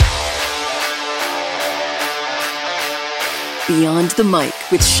Beyond the Mic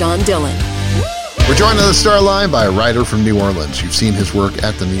with Sean Dillon. We're joined on the Star Line by a writer from New Orleans. You've seen his work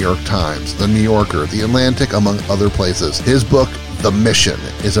at the New York Times, the New Yorker, the Atlantic, among other places. His book, The Mission,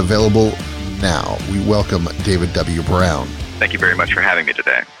 is available now. We welcome David W. Brown. Thank you very much for having me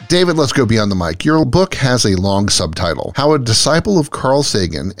today. David, let's go beyond the mic. Your book has a long subtitle, How a Disciple of Carl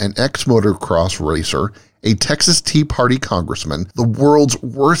Sagan, an ex-motocross racer, a Texas Tea Party congressman, the world's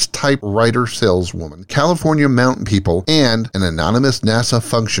worst typewriter saleswoman, California mountain people, and an anonymous NASA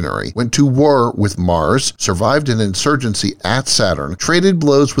functionary went to war with Mars, survived an insurgency at Saturn, traded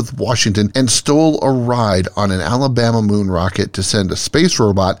blows with Washington, and stole a ride on an Alabama moon rocket to send a space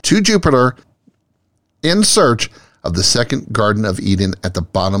robot to Jupiter in search of the second Garden of Eden at the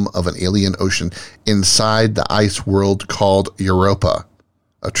bottom of an alien ocean inside the ice world called Europa.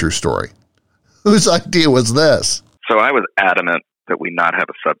 A true story. Whose idea was this? So I was adamant that we not have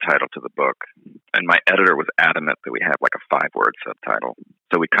a subtitle to the book, and my editor was adamant that we have like a 5-word subtitle.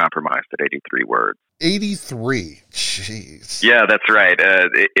 So we compromised at 83 words. 83? Jeez. Yeah, that's right.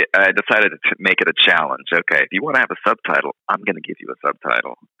 I decided to make it a challenge. Okay, if you want to have a subtitle, I'm going to give you a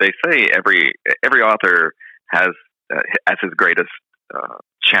subtitle. They say every author has as his greatest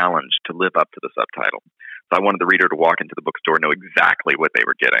challenge to live up to the subtitle. So I wanted the reader to walk into the bookstore and know exactly what they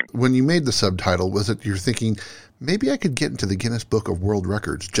were getting. When you made the subtitle, was it you're thinking, maybe I could get into the Guinness Book of World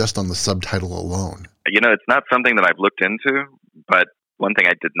Records just on the subtitle alone? You know, it's not something that I've looked into, but one thing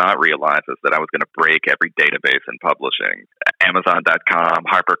I did not realize is that I was going to break every database in publishing. Amazon.com,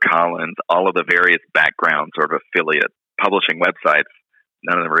 HarperCollins, all of the various background sort of affiliate publishing websites,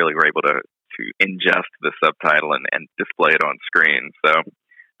 none of them really were able to ingest the subtitle and display it on screen. So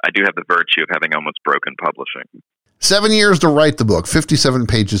I do have the virtue of having almost broken publishing. 7 years to write the book, 57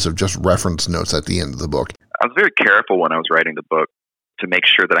 pages of just reference notes at the end of the book. I was very careful when I was writing the book to make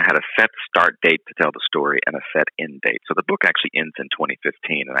sure that I had a set start date to tell the story and a set end date. So the book actually ends in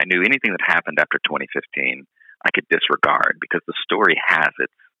 2015, and I knew anything that happened after 2015 I could disregard because the story has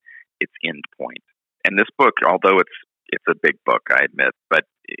its end point. And this book, although it's a big book, I admit, but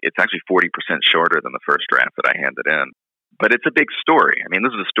it's actually 40% shorter than the first draft that I handed in. But it's a big story. I mean,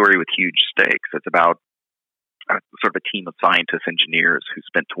 this is a story with huge stakes. It's about sort of a team of scientists, engineers who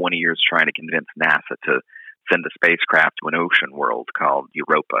spent 20 years trying to convince NASA to send a spacecraft to an ocean world called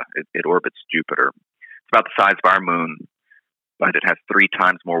Europa. It orbits Jupiter. It's about the size of our moon, but it has 3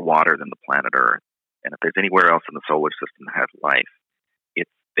 times more water than the planet Earth. And if there's anywhere else in the solar system that has life,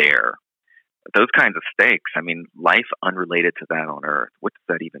 it's there. Those kinds of stakes, I mean, life unrelated to that on Earth, what does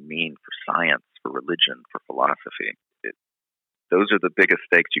that even mean for science, for religion, for philosophy? Those are the biggest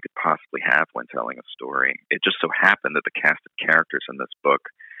stakes you could possibly have when telling a story. It just so happened that the cast of characters in this book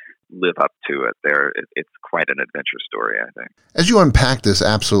live up to it. It's quite an adventure story, I think. As you unpack this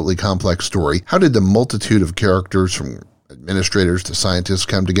absolutely complex story, how did the multitude of characters from administrators to scientists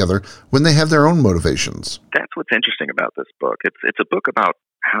come together when they have their own motivations? That's what's interesting about this book. It's a book about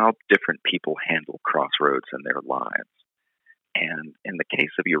how different people handle crossroads in their lives. And in the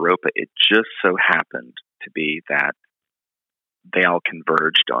case of Europa, it just so happened to be that they all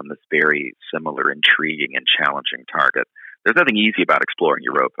converged on this very similar, intriguing, and challenging target. There's nothing easy about exploring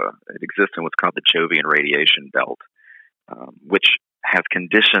Europa. It exists in what's called the Jovian radiation belt, which has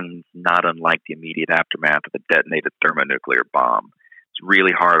conditions not unlike the immediate aftermath of a detonated thermonuclear bomb. It's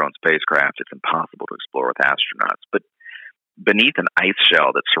really hard on spacecraft. It's impossible to explore with astronauts. But beneath an ice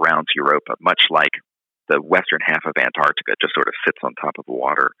shell that surrounds Europa, much like the western half of Antarctica just sort of sits on top of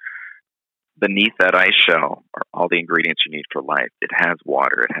water, beneath that ice shell are all the ingredients you need for life. It has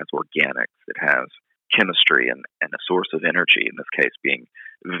water, it has organics, it has chemistry, and a source of energy, in this case being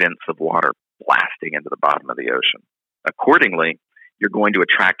vents of water blasting into the bottom of the ocean. Accordingly, you're going to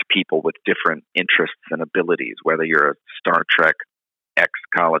attract people with different interests and abilities, whether you're a Star Trek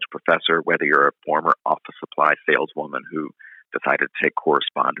ex-college professor, whether you're a former office supply saleswoman who decided to take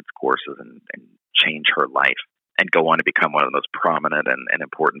correspondence courses and change her life and go on to become one of the most prominent and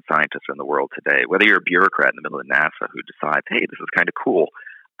important scientists in the world today. Whether you're a bureaucrat in the middle of NASA who decides, hey, this is kind of cool,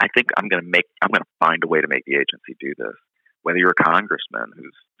 I think I'm going to find a way to make the agency do this. Whether you're a congressman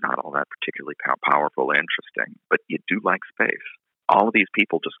who's not all that particularly powerful or interesting, but you do like space. All of these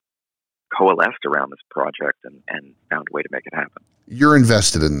people just coalesced around this project and found a way to make it happen. You're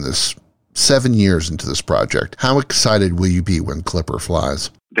invested in this 7 years into this project. How excited will you be when Clipper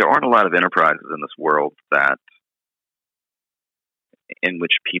flies? There aren't a lot of enterprises in this world in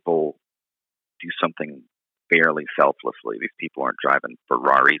which people do something fairly selflessly. These people aren't driving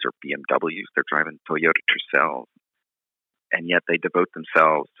Ferraris or BMWs. They're driving Toyota Tercels. And yet they devote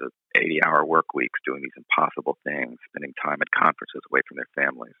themselves to 80-hour work weeks doing these impossible things, spending time at conferences away from their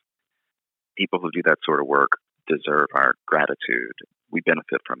families. People who do that sort of work deserve our gratitude. We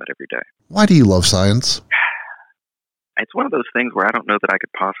benefit from it every day. Why do you love science? It's one of those things where I don't know that I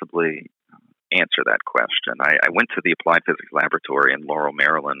could possibly answer that question. I went to the Applied Physics Laboratory in Laurel,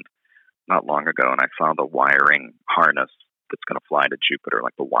 Maryland, not long ago, and I saw the wiring harness that's going to fly to Jupiter,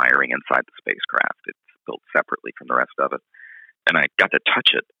 like the wiring inside the spacecraft. It's built separately from the rest of it. And I got to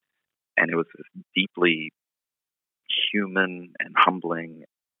touch it, and it was this deeply human and humbling,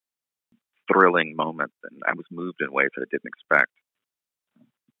 thrilling moment, and I was moved in ways that I didn't expect.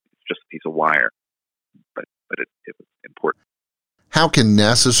 It's just a piece of wire, but it was important. How can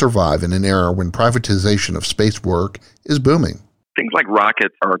NASA survive in an era when privatization of space work is booming? Things like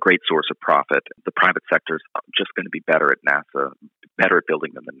rockets are a great source of profit. The private sector is just going to be better at NASA, better at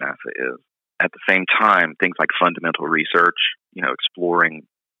building them than NASA is. At the same time, things like fundamental research, exploring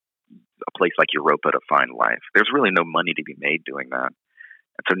a place like Europa to find life, there's really no money to be made doing that.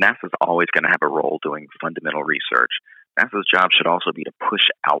 And so NASA's always going to have a role doing fundamental research. NASA's job should also be to push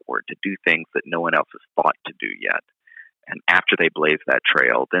outward, to do things that no one else has thought to do yet. And after they blaze that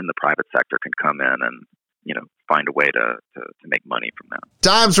trail, then the private sector can come in and, find a way to make money from that.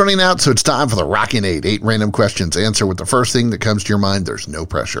 Time's running out, so it's time for the Rockin' 8. 8 random questions. Answer with the first thing that comes to your mind. There's no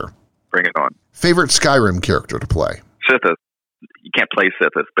pressure. Bring it on. Favorite Skyrim character to play? Sithis. You can't play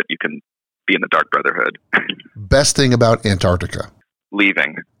Sithis, but you can be in the Dark Brotherhood. Best thing about Antarctica?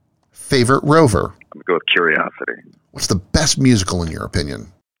 Leaving. Favorite rover? I'm going to go with Curiosity. What's the best musical in your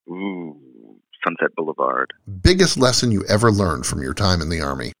opinion? Ooh, Sunset Boulevard. Biggest lesson you ever learned from your time in the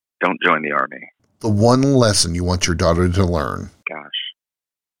Army? Don't join the Army. The one lesson you want your daughter to learn?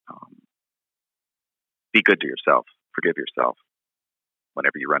 Gosh. Be good to yourself. Forgive yourself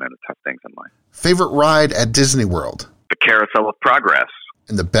whenever you run into tough things in life. Favorite ride at Disney World? The Carousel of Progress.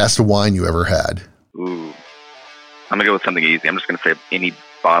 And the best wine you ever had? Ooh. I'm going to go with something easy. I'm just going to say any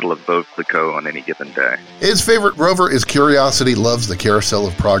bottle of Veuve Clicquot on any given day. His favorite rover is Curiosity, loves the Carousel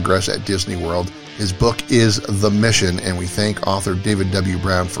of Progress at Disney World. His book is The Mission, and we thank author David W.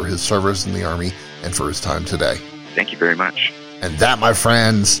 Brown for his service in the Army and for his time today. Thank you very much. And that, my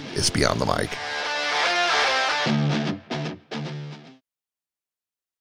friends, is Beyond the Mic.